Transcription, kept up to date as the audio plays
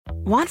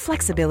Want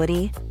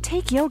flexibility?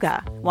 Take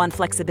yoga. Want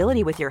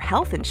flexibility with your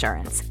health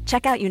insurance?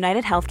 Check out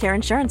United Healthcare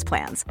Insurance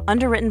Plans.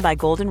 Underwritten by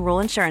Golden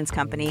Rule Insurance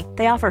Company,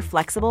 they offer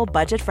flexible,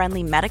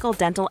 budget-friendly medical,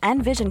 dental,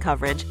 and vision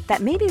coverage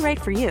that may be right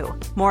for you.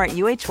 More at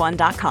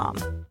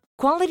uh1.com.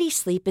 Quality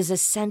sleep is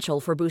essential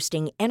for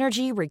boosting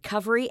energy,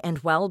 recovery, and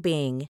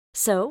well-being.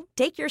 So,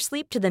 take your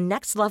sleep to the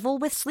next level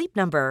with Sleep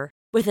Number.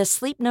 With a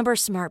Sleep Number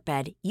smart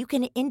bed, you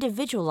can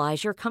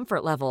individualize your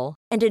comfort level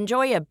and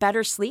enjoy a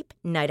better sleep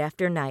night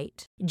after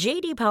night.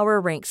 J.D. Power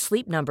ranks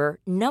Sleep Number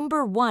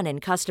number one in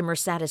customer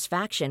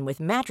satisfaction with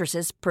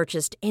mattresses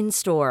purchased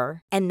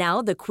in-store. And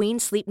now the Queen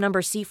Sleep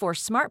Number C4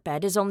 smart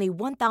bed is only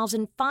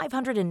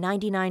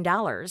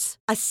 $1,599,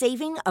 a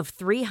saving of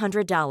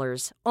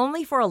 $300,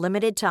 only for a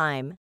limited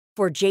time.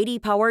 For J.D.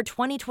 Power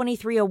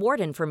 2023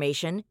 award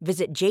information,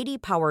 visit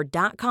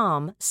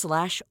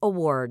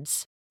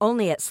jdpower.com/awards.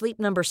 Only at Sleep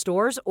Number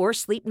stores or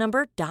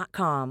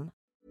sleepnumber.com.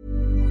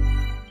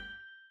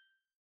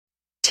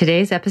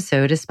 Today's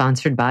episode is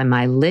sponsored by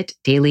my LIT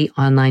Daily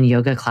Online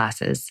Yoga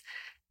classes.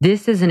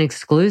 This is an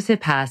exclusive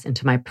pass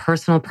into my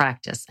personal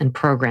practice and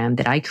program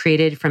that I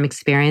created from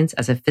experience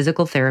as a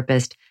physical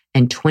therapist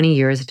and 20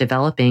 years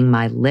developing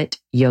my LIT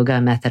yoga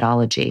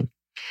methodology.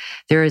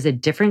 There is a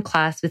different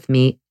class with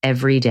me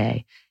every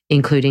day,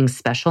 including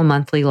special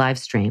monthly live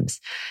streams,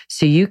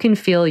 so you can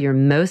feel your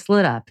most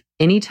lit up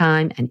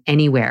anytime and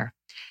anywhere.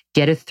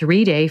 Get a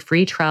 3-day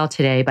free trial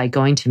today by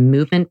going to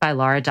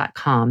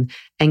movementbylara.com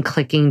and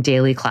clicking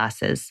daily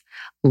classes.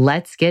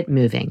 Let's get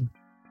moving.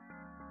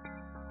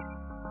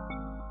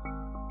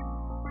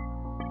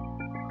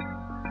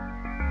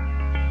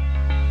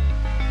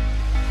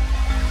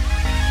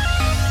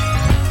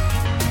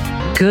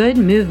 Good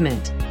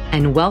movement,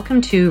 and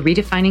welcome to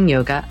Redefining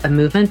Yoga, a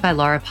Movement by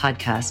Lara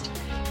podcast,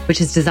 which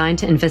is designed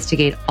to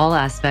investigate all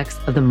aspects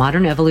of the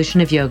modern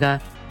evolution of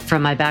yoga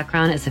from my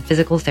background as a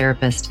physical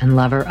therapist and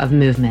lover of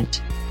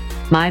movement.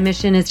 My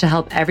mission is to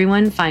help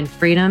everyone find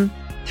freedom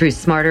through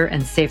smarter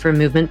and safer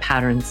movement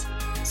patterns,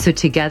 so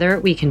together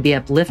we can be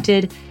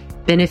uplifted,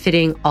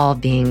 benefiting all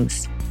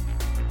beings.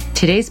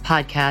 Today's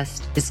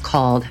podcast is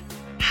called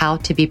How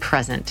to Be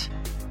Present.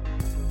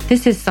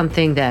 This is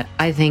something that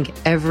I think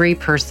every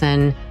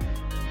person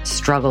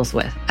struggles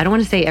with. I don't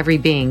want to say every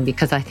being,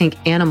 because I think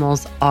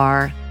animals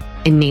are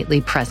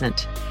innately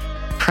present.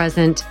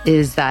 Present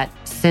is that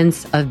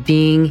sense of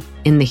being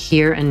in the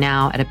here and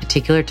now at a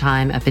particular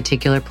time, a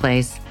particular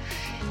place,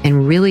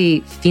 and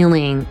really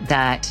feeling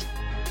that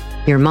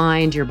your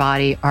mind, your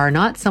body are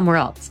not somewhere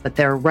else, but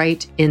they're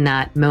right in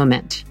that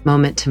moment,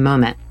 moment to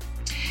moment.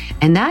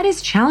 And that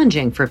is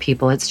challenging for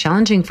people. It's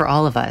challenging for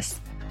all of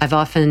us. I've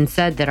often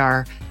said that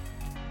our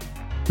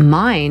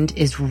mind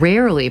is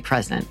rarely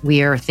present.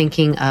 We are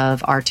thinking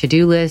of our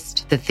to-do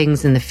list, the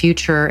things in the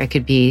future. It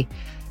could be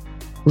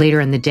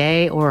later in the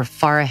day or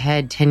far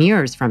ahead 10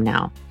 years from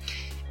now.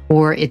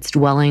 Or it's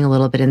dwelling a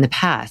little bit in the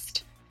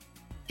past,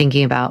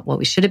 thinking about what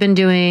we should have been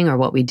doing or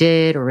what we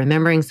did or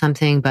remembering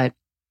something. But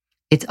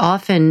it's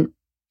often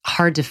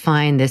hard to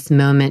find this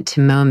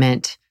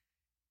moment-to-moment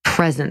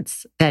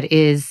presence that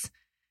is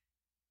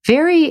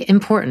very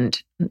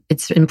important.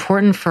 It's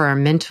important for our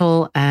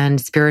mental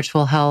and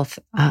spiritual health.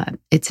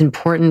 It's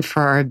important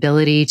for our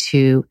ability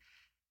to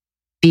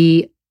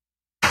be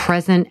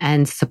present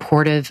and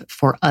supportive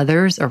for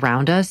others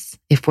around us.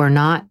 If we're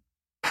not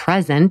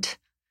present,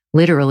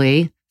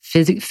 literally,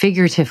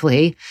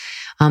 figuratively,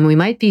 we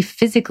might be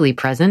physically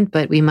present,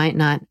 but we might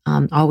not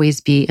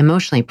always be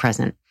emotionally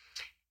present.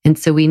 And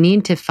so we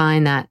need to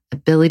find that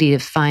ability to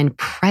find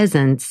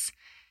presence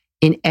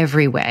in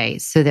every way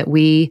so that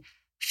we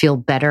feel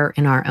better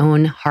in our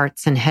own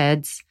hearts and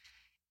heads,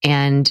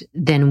 and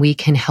then we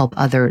can help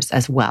others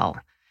as well.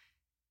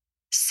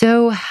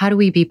 So how do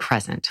we be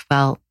present?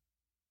 Well,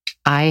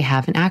 I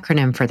have an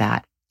acronym for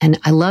that. And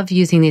I love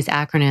using these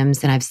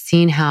acronyms, and I've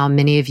seen how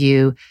many of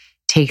you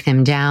take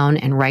them down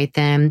and write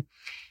them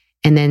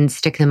and then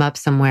stick them up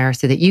somewhere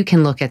so that you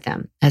can look at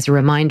them as a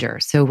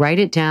reminder. So write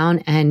it down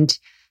and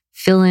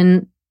fill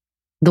in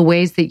the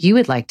ways that you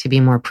would like to be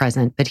more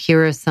present. But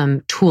here are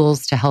some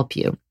tools to help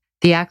you.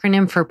 The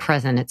acronym for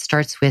present, it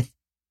starts with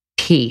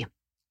P,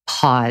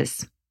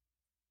 pause.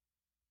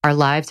 Our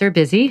lives are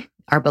busy,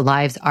 our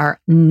lives are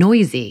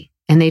noisy.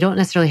 And they don't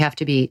necessarily have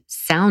to be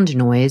sound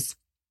noise,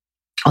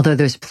 although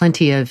there's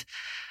plenty of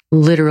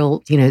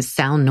literal,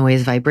 sound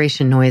noise,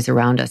 vibration noise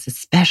around us,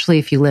 especially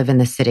if you live in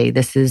the city.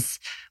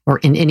 Or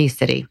in any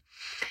city.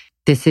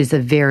 This is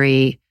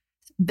a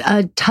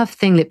tough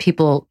thing that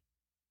people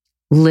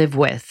live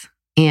with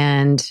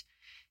and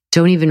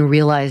don't even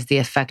realize the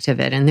effect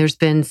of it. And there's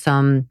been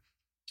some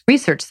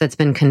research that's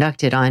been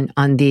conducted on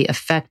the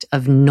effect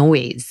of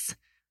noise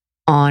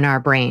on our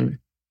brain.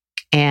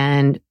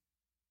 And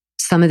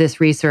some of this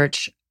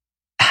research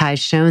has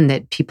shown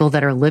that people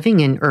that are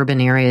living in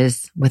urban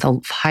areas with a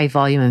high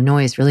volume of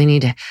noise really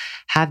need to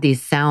have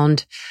these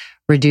sound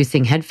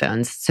reducing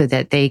headphones so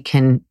that they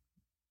can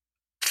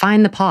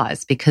find the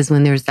pause. Because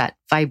when there's that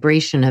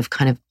vibration of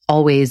kind of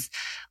always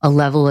a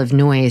level of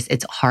noise,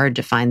 it's hard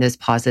to find those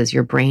pauses.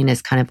 Your brain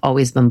is kind of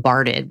always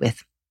bombarded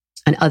with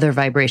and other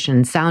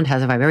vibration. Sound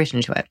has a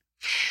vibration to it.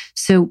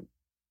 So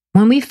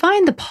when we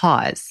find the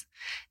pause,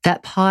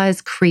 that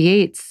pause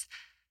creates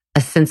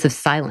a sense of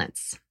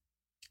silence,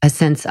 a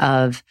sense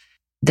of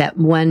that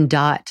one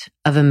dot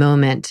of a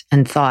moment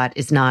and thought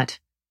is not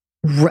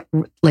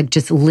like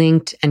just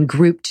linked and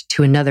grouped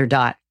to another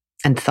dot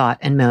and thought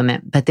and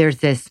moment, but there's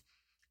this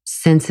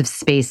sense of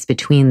space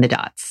between the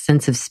dots,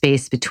 sense of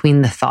space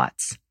between the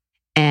thoughts.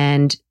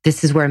 And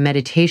this is where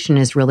meditation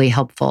is really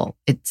helpful.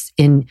 It's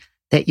in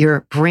that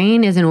your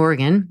brain is an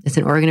organ. It's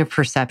an organ of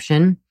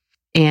perception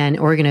and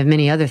organ of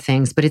many other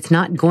things, but it's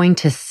not going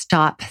to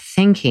stop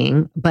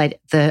thinking. But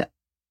the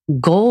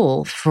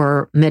goal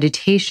for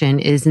meditation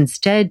is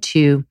instead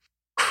to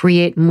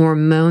create more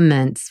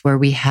moments where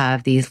we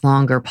have these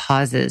longer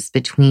pauses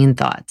between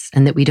thoughts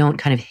and that we don't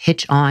kind of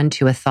hitch on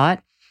to a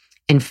thought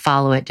and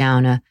follow it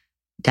down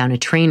a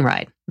train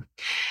ride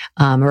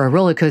or a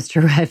roller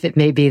coaster, if it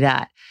may be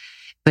that,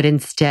 but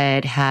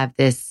instead have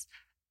this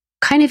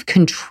kind of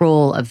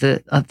control of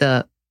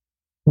the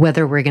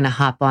whether we're going to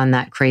hop on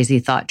that crazy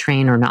thought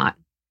train or not.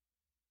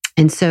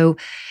 And so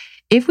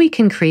if we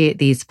can create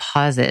these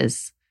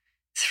pauses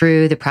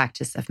through the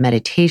practice of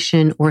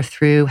meditation or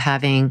through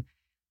having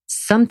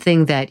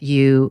something that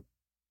you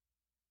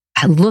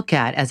look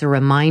at as a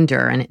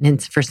reminder,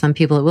 and for some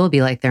people it will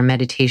be like their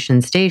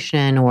meditation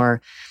station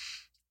or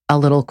a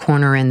little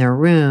corner in their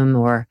room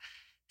or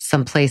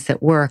someplace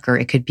at work, or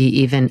it could be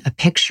even a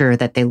picture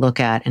that they look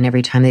at, and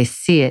every time they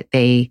see it,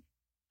 they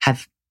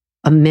have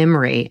a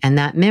memory, and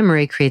that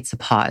memory creates a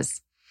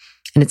pause.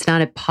 And it's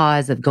not a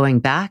pause of going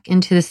back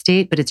into the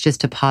state, but it's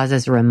just a pause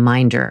as a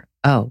reminder.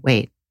 Oh,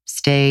 wait,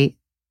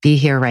 be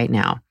here right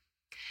now.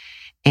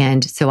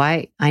 And so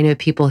I know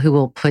people who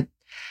will put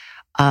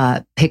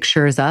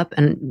pictures up,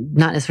 and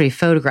not necessarily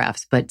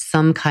photographs, but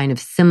some kind of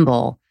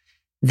symbol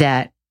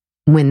that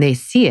when they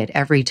see it,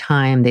 every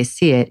time they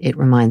see it, it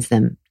reminds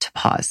them to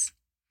pause.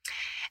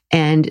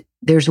 And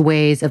there's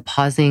ways of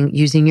pausing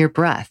using your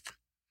breath.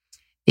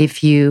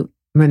 If you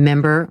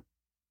remember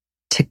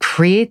to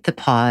create the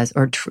pause,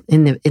 or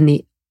in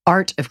the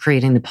art of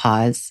creating the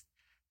pause,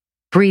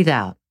 breathe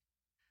out.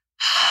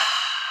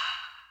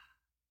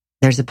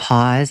 There's a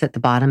pause at the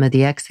bottom of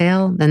the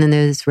exhale, and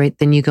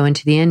then you go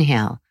into the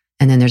inhale,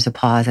 and then there's a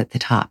pause at the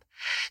top.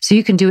 So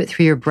you can do it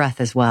through your breath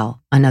as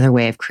well, another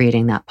way of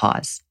creating that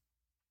pause.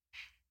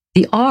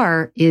 The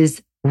R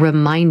is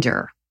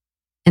reminder.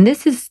 And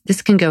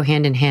this can go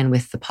hand in hand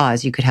with the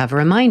pause. You could have a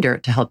reminder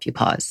to help you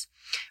pause.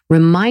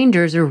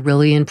 Reminders are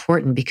really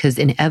important because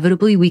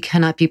inevitably we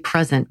cannot be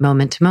present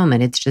moment to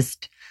moment. It's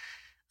just,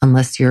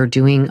 unless you're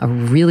doing a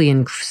really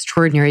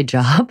extraordinary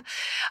job,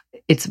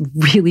 it's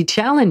really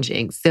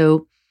challenging.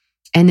 So,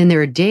 and then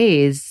there are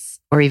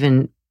days or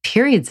even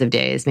periods of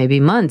days,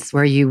 maybe months,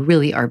 where you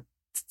really are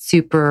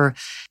super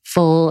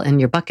full and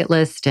your bucket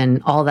list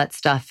and all that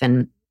stuff.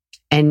 And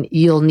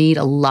you'll need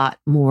a lot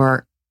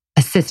more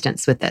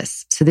assistance with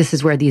this. So this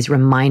is where these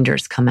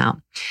reminders come out.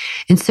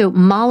 And so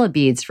mala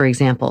beads, for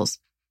example,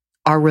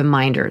 are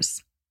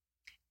reminders.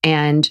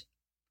 And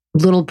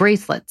little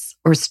bracelets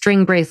or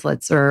string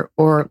bracelets or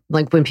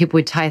like when people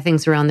would tie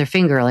things around their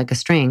finger like a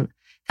string,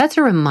 that's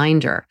a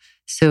reminder.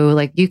 So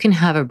like you can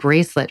have a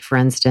bracelet, for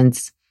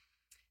instance,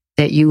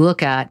 that you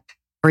look at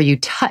or you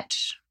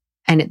touch,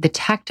 and the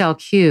tactile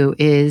cue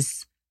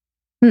is,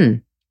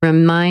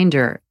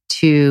 reminder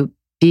to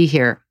be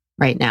here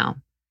right now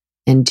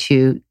and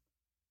to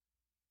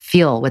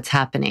feel what's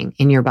happening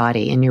in your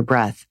body, in your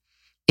breath,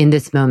 in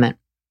this moment.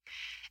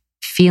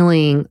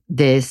 Feeling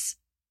this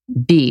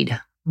bead,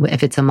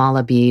 if it's a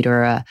mala bead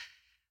or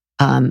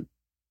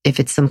if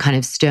it's some kind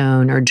of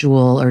stone or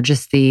jewel or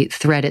just the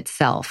thread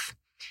itself.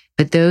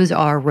 But those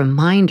are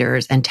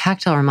reminders, and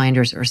tactile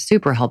reminders are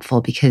super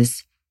helpful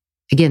because,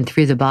 again,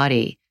 through the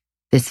body,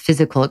 this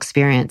physical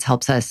experience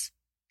helps us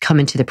come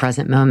into the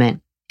present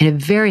moment in a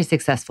very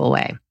successful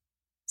way.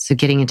 So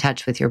getting in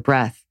touch with your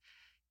breath,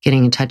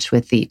 getting in touch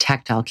with the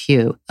tactile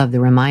cue of the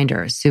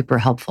reminder is super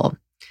helpful.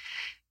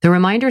 The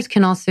reminders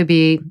can also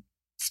be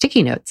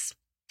sticky notes.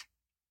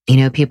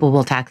 People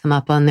will tack them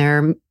up on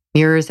their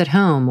mirrors at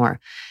home or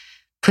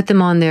put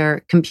them on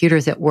their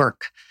computers at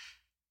work.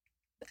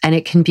 And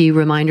it can be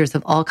reminders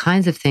of all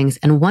kinds of things.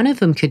 And one of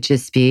them could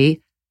just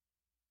be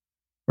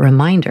a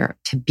reminder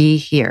to be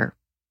here,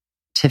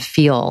 to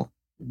feel,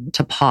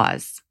 to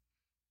pause,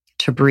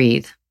 to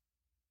breathe.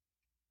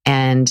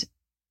 And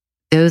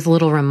those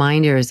little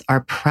reminders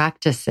are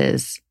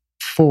practices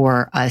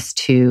for us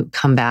to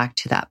come back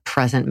to that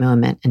present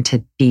moment and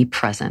to be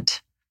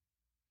present.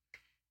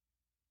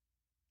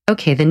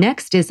 Okay, the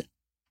next is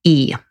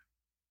E.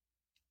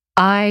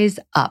 Eyes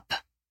up.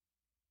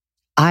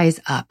 Eyes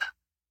up.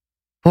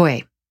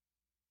 Boy,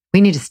 we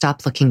need to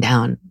stop looking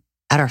down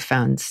at our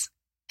phones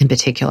in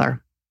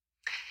particular.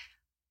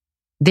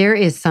 There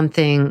is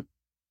something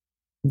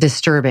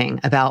disturbing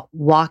about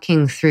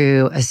walking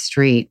through a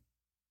street,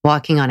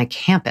 walking on a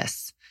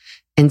campus,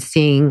 and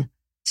seeing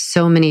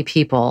so many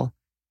people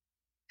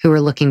who are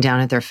looking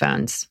down at their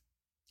phones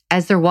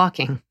as they're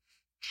walking.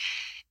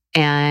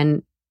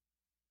 And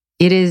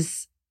it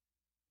is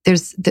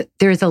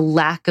there's a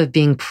lack of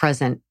being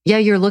present. Yeah,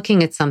 you're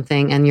looking at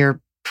something and you're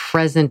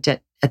present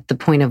at the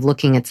point of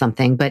looking at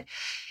something, but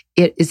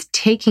it is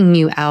taking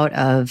you out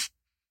of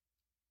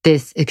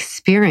this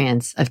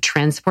experience of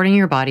transporting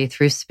your body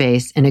through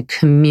space in a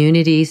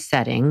community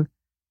setting,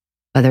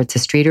 whether it's a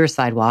street or a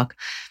sidewalk,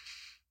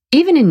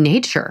 even in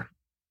nature,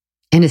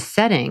 in a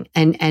setting,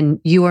 and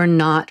you are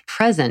not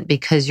present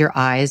because your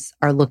eyes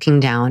are looking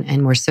down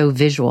and we're so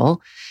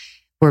visual,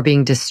 we're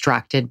being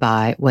distracted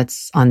by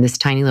what's on this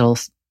tiny little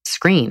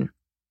screen.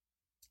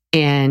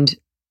 And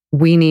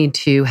we need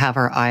to have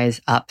our eyes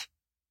up.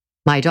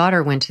 My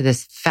daughter went to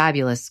this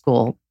fabulous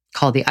school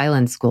called the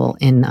Island School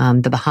in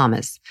the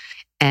Bahamas.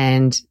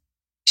 And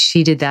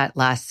she did that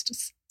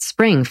last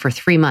spring for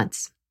 3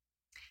 months.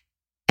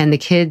 And the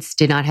kids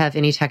did not have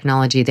any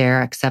technology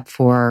there except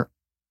for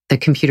the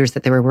computers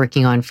that they were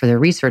working on for their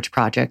research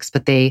projects.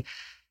 But they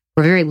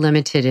were very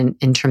limited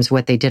in terms of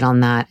what they did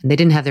on that. And they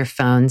didn't have their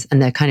phones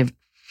and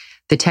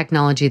the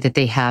technology that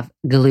they have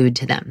glued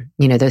to them.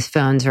 You know, those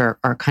phones are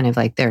kind of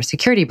like their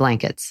security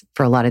blankets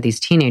for a lot of these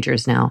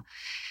teenagers now.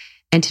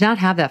 And to not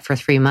have that for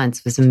 3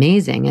 months was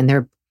amazing.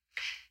 And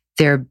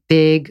their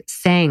big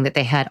saying that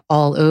they had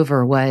all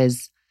over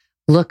was,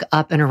 look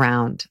up and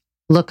around,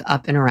 look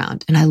up and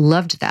around. And I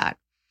loved that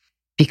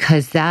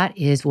because that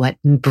is what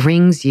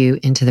brings you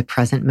into the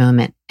present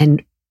moment.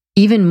 And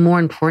even more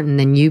important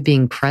than you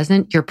being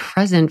present, you're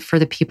present for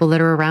the people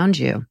that are around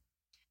you.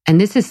 And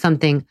this is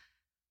something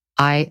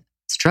I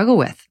struggle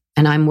with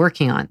and I'm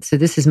working on. So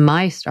this is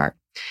my start,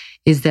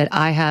 is that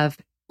I have,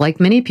 like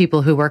many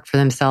people who work for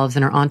themselves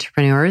and are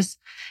entrepreneurs,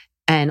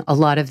 and a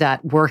lot of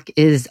that work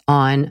is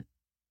online.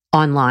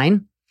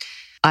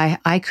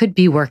 I could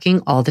be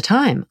working all the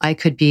time. I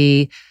could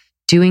be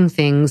doing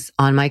things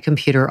on my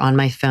computer, on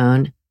my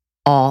phone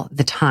all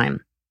the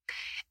time.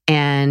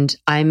 And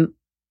I'm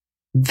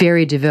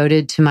very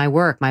devoted to my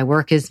work. My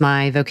work is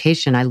my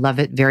vocation. I love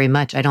it very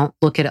much. I don't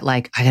look at it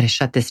like I got to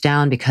shut this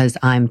down because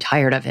I'm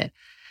tired of it.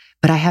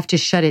 But I have to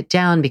shut it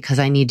down because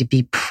I need to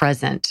be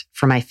present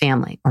for my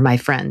family or my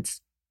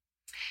friends.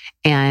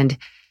 And,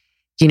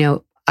 you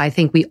know, I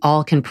think we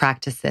all can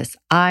practice this.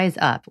 Eyes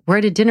up. We're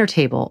at a dinner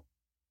table,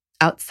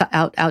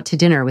 out to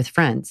dinner with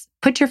friends.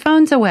 Put your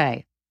phones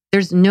away.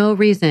 There's no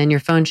reason your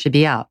phone should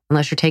be out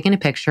unless you're taking a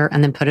picture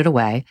and then put it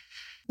away.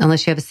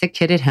 Unless you have a sick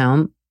kid at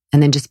home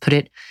and then just put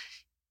it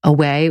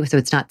away so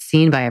it's not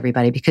seen by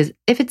everybody. Because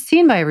if it's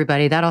seen by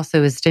everybody, that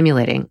also is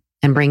stimulating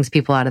and brings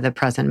people out of the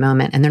present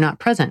moment and they're not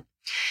present.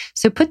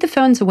 So put the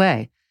phones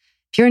away.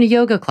 If you're in a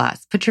yoga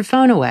class, put your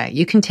phone away.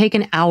 You can take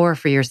an hour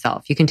for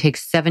yourself. You can take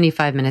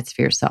 75 minutes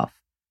for yourself.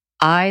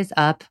 Eyes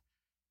up.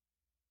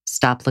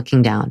 Stop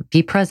looking down.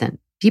 Be present.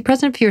 Be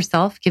present for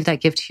yourself. Give that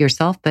gift to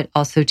yourself, but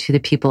also to the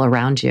people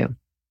around you.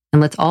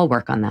 And let's all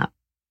work on that.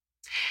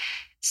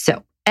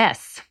 So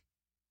S,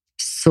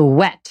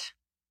 sweat.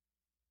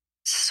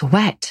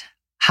 Sweat.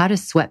 How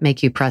does sweat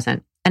make you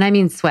present? And I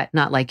mean sweat,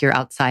 not like you're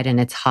outside and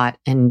it's hot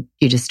and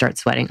you just start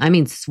sweating. I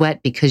mean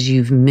sweat because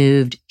you've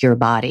moved your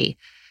body.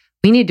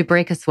 We need to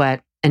break a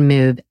sweat and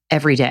move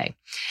every day.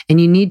 And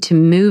you need to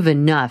move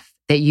enough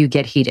that you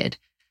get heated.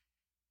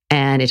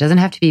 And it doesn't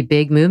have to be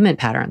big movement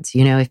patterns.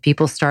 You know, if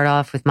people start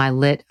off with my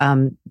LIT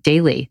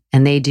daily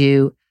and they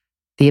do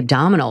the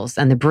abdominals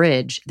and the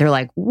bridge, they're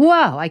like,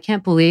 whoa, I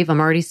can't believe I'm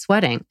already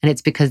sweating. And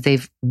it's because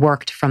they've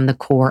worked from the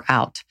core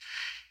out.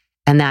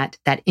 And that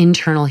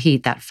internal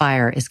heat, that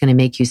fire is going to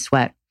make you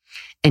sweat.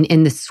 And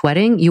in the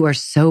sweating, you are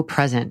so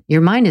present.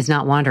 Your mind is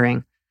not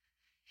wandering.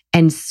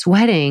 And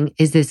sweating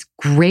is this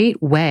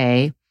great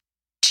way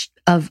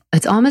of,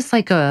 it's almost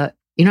like you're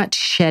not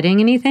shedding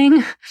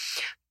anything,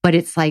 but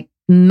it's like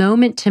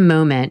moment to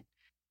moment,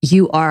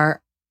 you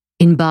are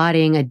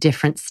embodying a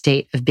different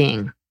state of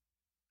being.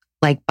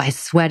 Like by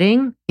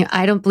sweating,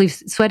 I don't believe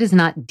sweat is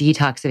not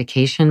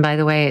detoxification, by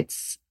the way.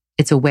 It's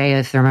a way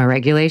of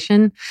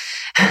thermoregulation.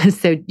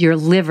 So your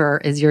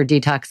liver is your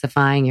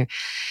detoxifying,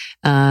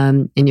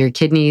 and your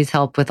kidneys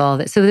help with all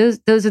that. So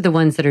those are the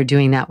ones that are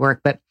doing that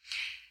work. But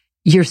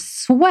your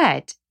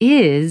sweat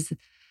is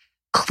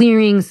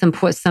clearing some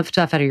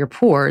stuff out of your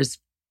pores,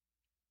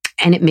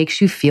 and it makes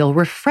you feel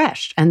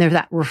refreshed. And there's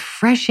that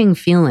refreshing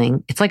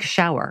feeling. It's like a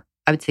shower.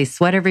 I would say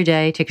sweat every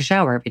day, take a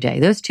shower every day.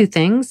 Those two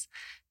things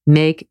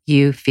make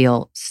you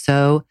feel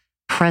so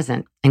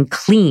present and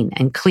clean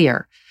and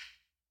clear.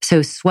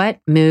 So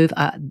sweat, move.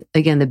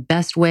 Again, the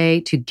best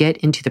way to get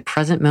into the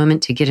present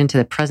moment, to get into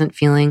the present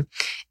feeling,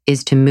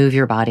 is to move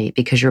your body,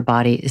 because your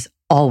body is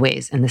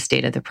always in the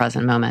state of the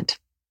present moment.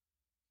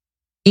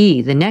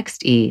 E, the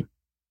next E,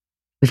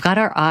 we've got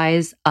our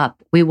eyes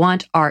up. We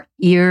want our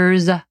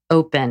ears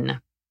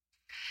open.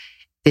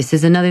 This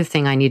is another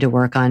thing I need to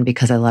work on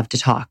because I love to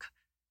talk.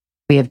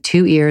 We have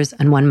 2 ears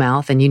and 1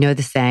 mouth, and you know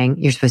the saying,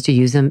 you're supposed to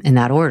use them in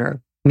that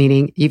order,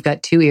 meaning you've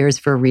got 2 ears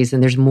for a reason.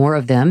 There's more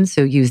of them,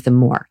 so use them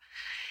more.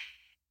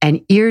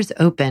 And ears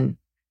open.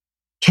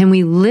 Can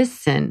we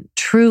listen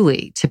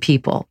truly to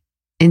people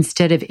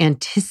instead of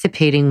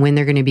anticipating when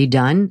they're going to be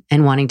done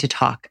and wanting to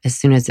talk as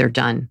soon as they're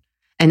done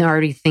and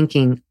already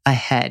thinking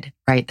ahead,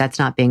 right? That's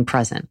not being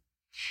present.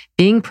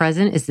 Being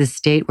present is this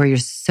state where you're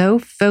so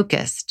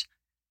focused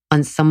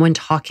on someone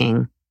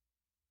talking,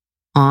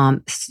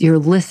 you're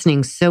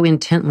listening so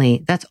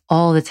intently. That's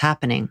all that's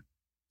happening.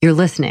 You're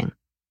listening.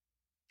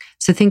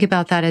 So think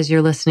about that as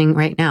you're listening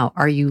right now.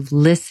 Are you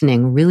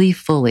listening really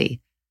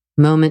fully,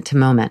 moment to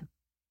moment?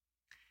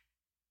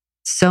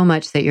 So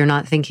much that you're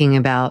not thinking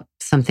about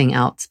something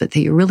else, but that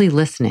you're really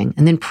listening.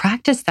 And then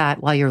practice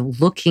that while you're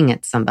looking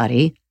at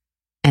somebody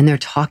and they're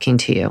talking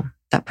to you.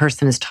 That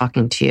person is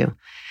talking to you.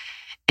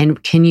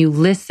 And can you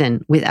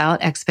listen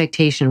without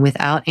expectation,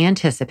 without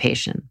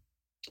anticipation,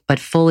 but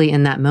fully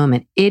in that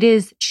moment? It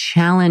is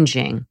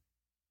challenging,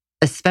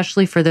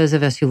 especially for those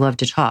of us who love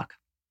to talk.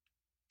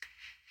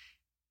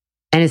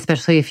 And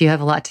especially if you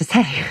have a lot to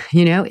say,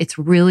 it's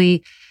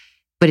really,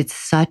 but it's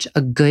such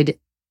a good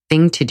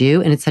thing to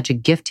do. And it's such a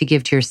gift to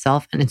give to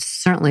yourself. And it's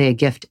certainly a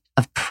gift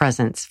of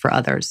presence for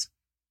others.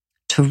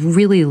 To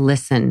really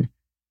listen,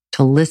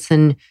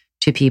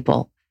 to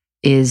people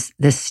is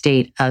the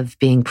state of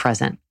being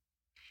present.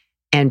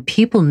 And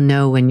people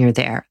know when you're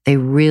there. They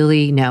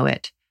really know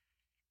it.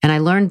 And I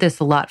learned this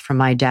a lot from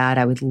my dad.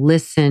 I would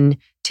listen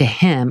to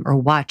him or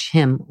watch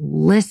him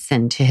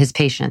listen to his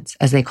patients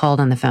as they called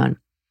on the phone.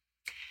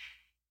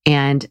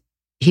 And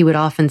he would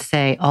often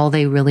say, all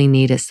they really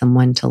need is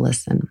someone to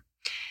listen.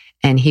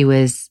 And he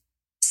was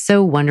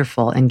so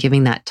wonderful in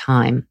giving that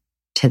time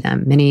to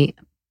them.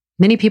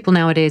 Many people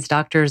nowadays,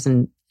 doctors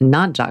and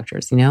not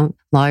doctors,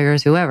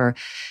 lawyers, whoever,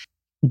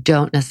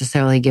 don't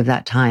necessarily give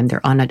that time.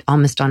 They're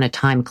almost on a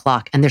time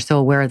clock, and they're so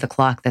aware of the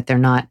clock that they're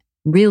not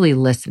really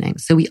listening.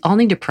 So we all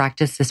need to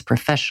practice this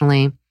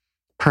professionally,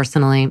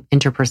 personally,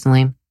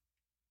 interpersonally.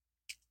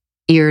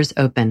 Ears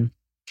open.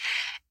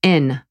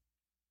 In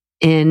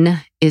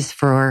is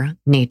for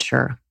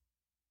nature.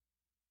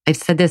 I've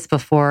said this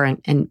before,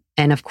 and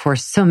of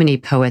course, so many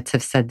poets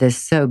have said this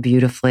so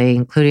beautifully,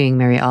 including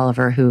Mary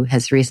Oliver, who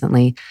has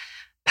recently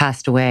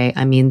passed away.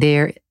 I mean,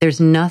 there's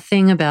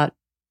nothing about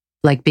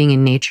like being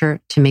in nature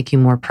to make you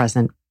more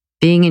present.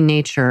 Being in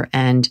nature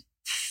and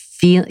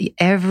feel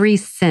every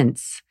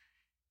sense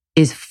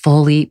is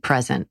fully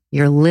present.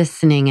 You're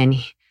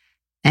listening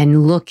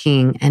and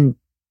looking and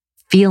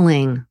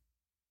feeling,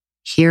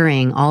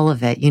 hearing, all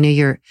of it.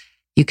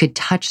 You could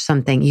touch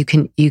something.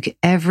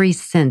 Every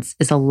sense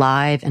is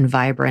alive and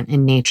vibrant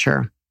in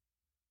nature.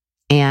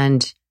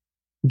 And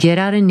get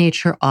out in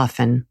nature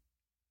often.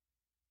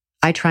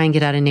 I try and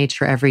get out in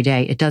nature every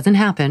day. It doesn't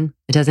happen.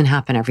 It doesn't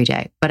happen every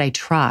day, but I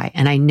try.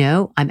 And I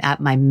know I'm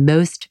at my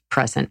most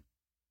present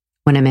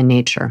when I'm in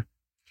nature.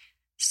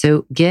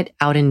 So get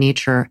out in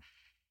nature,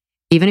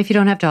 even if you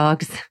don't have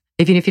dogs,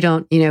 even if you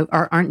don't,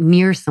 aren't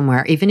near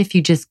somewhere, even if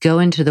you just go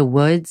into the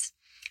woods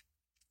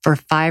for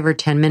 5 or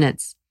 10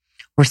 minutes,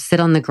 or sit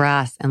on the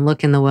grass and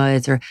look in the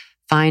woods, or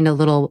find a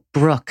little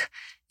brook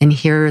and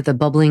hear the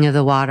bubbling of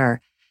the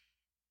water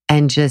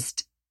and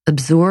just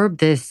absorb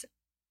this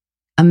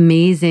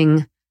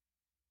amazing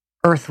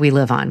earth we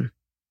live on.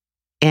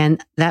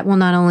 And that will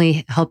not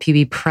only help you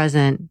be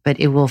present, but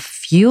it will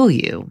fuel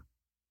you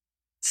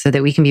so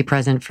that we can be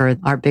present for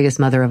our biggest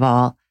mother of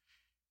all.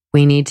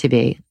 We need to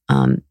be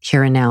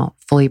here and now,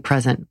 fully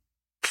present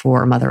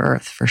for Mother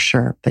Earth for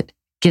sure, but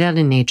get out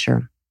in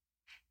nature.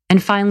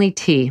 And finally,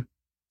 T,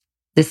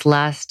 this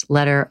last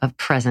letter of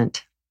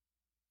present.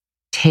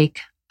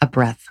 Take a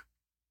breath.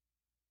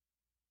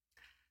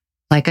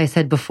 Like I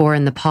said before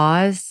in the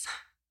pause,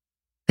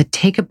 but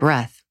take a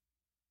breath.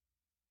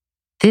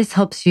 This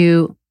helps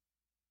you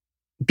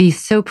be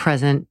so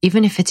present,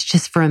 even if it's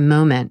just for a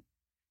moment,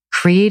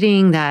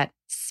 creating that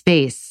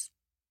space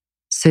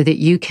so that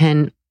you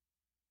can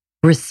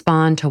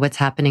respond to what's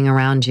happening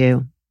around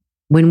you.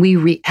 When we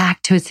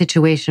react to a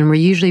situation, we're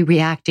usually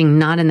reacting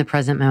not in the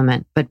present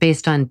moment, but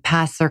based on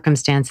past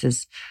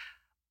circumstances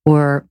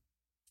or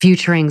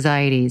future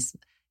anxieties.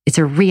 It's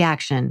a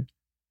reaction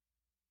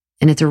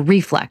and it's a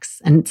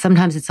reflex. And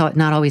sometimes it's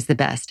not always the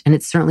best, and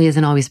it certainly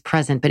isn't always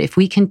present. But if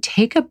we can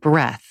take a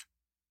breath,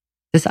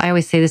 I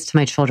always say this to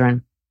my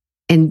children,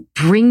 and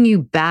bring you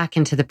back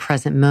into the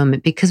present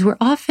moment, because we're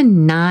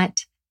often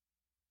not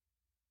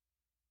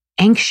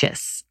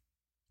anxious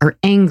or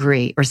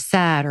angry or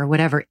sad or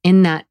whatever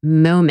in that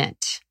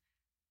moment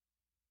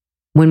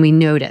when we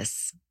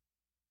notice.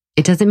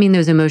 It doesn't mean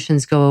those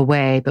emotions go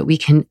away, but we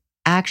can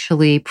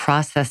actually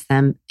process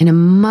them in a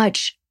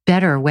much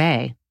better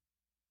way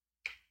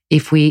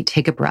if we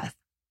take a breath.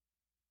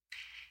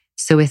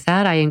 So with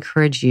that, I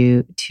encourage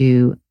you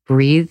to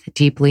breathe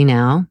deeply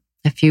now,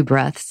 a few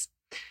breaths.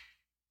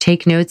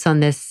 Take notes on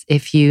this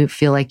if you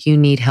feel like you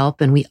need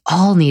help, and we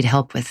all need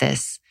help with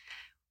this.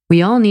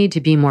 We all need to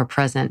be more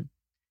present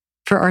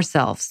for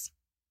ourselves,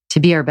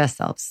 to be our best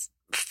selves,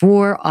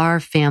 for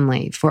our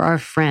family, for our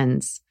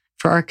friends,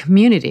 for our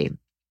community,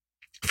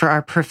 for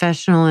our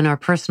professional and our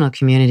personal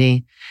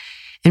community,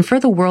 and for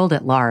the world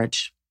at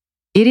large.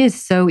 It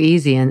is so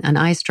easy, and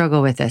I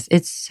struggle with this.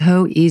 It's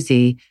so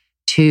easy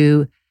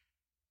to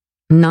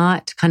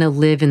not kind of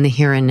live in the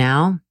here and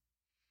now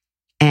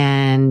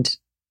and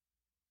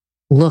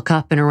look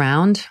up and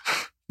around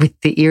with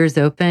the ears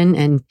open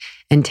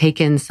and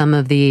take in some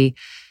of the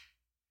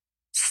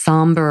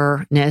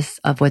somberness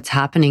of what's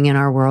happening in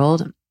our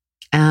world.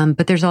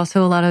 But there's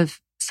also a lot of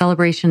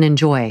celebration and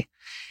joy.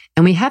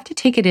 And we have to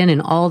take it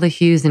in all the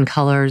hues and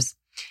colors.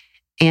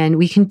 And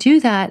we can do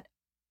that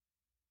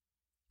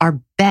our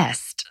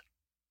best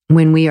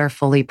when we are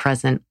fully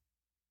present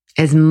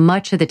as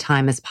much of the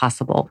time as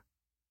possible.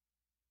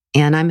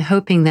 And I'm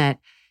hoping that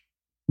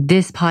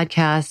this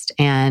podcast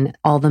and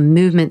all the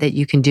movement that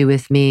you can do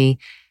with me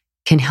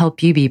can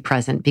help you be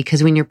present.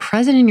 Because when you're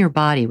present in your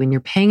body, when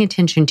you're paying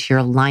attention to your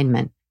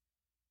alignment,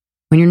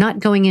 when you're not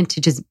going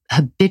into just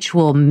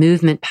habitual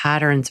movement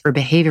patterns or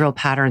behavioral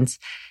patterns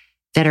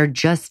that are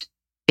just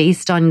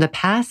based on the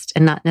past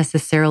and not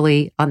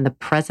necessarily on the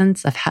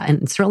presence of,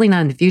 and certainly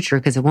not in the future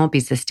because it won't be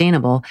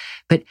sustainable.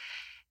 But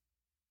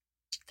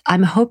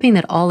I'm hoping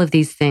that all of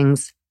these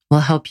things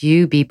will help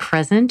you be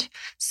present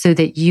so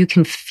that you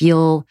can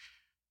feel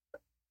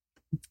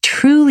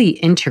truly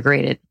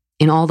integrated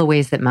in all the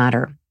ways that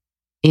matter,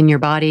 in your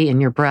body,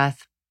 in your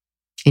breath,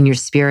 in your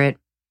spirit,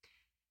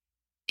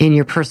 in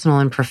your personal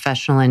and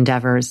professional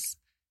endeavors.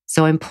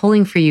 So I'm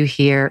pulling for you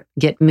here.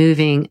 Get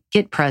moving,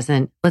 get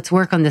present. Let's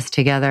work on this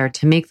together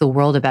to make the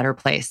world a better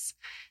place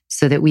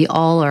so that we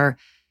all are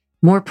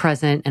more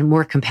present and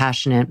more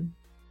compassionate,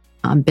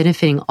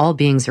 benefiting all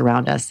beings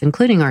around us,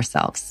 including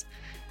ourselves.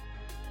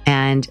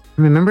 And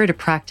remember to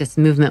practice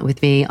movement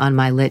with me on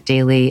my Lit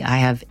Daily. I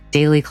have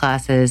daily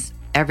classes.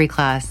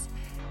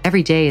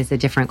 Every day is a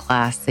different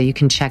class. So you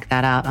can check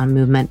that out on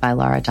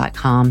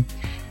movementbylara.com.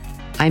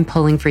 I'm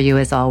pulling for you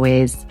as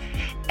always.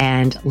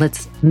 And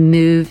let's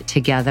move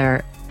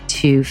together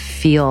to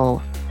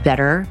feel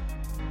better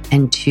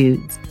and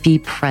to be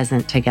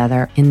present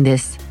together in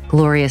this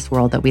glorious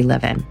world that we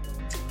live in.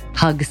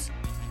 Hugs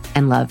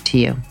and love to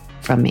you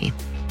from me.